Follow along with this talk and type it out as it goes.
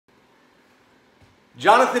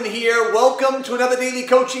Jonathan here. Welcome to another daily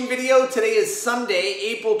coaching video. Today is Sunday,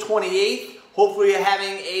 April 28th. Hopefully you're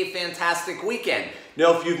having a fantastic weekend.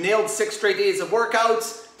 Now, if you've nailed 6 straight days of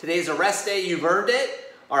workouts, today's a rest day, you've earned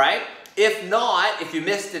it. All right. If not, if you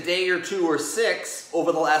missed a day or 2 or 6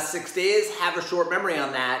 over the last 6 days, have a short memory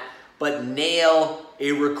on that, but nail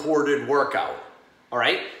a recorded workout. All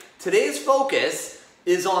right. Today's focus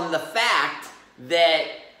is on the fact that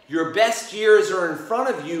your best years are in front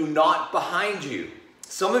of you, not behind you.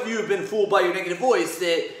 Some of you have been fooled by your negative voice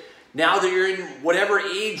that now that you're in whatever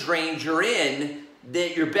age range you're in,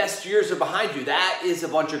 that your best years are behind you. That is a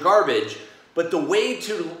bunch of garbage. But the way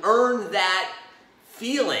to earn that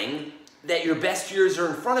feeling that your best years are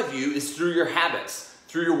in front of you is through your habits,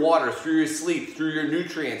 through your water, through your sleep, through your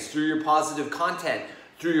nutrients, through your positive content,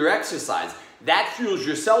 through your exercise. That fuels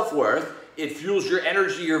your self-worth. It fuels your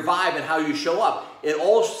energy, your vibe, and how you show up. It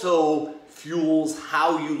also fuels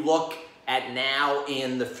how you look at now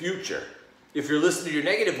and the future. If you're listening to your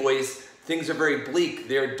negative voice, things are very bleak,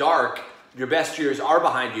 they're dark, your best years are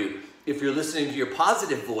behind you. If you're listening to your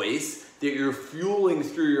positive voice that you're fueling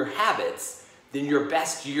through your habits, then your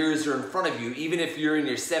best years are in front of you. Even if you're in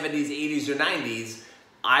your 70s, 80s, or 90s,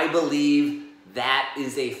 I believe that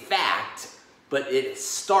is a fact, but it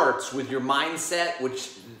starts with your mindset,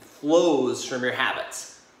 which flows from your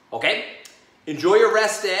habits. Okay? Enjoy your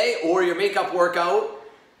rest day or your makeup workout.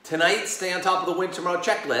 Tonight, stay on top of the win tomorrow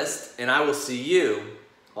checklist, and I will see you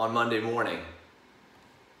on Monday morning.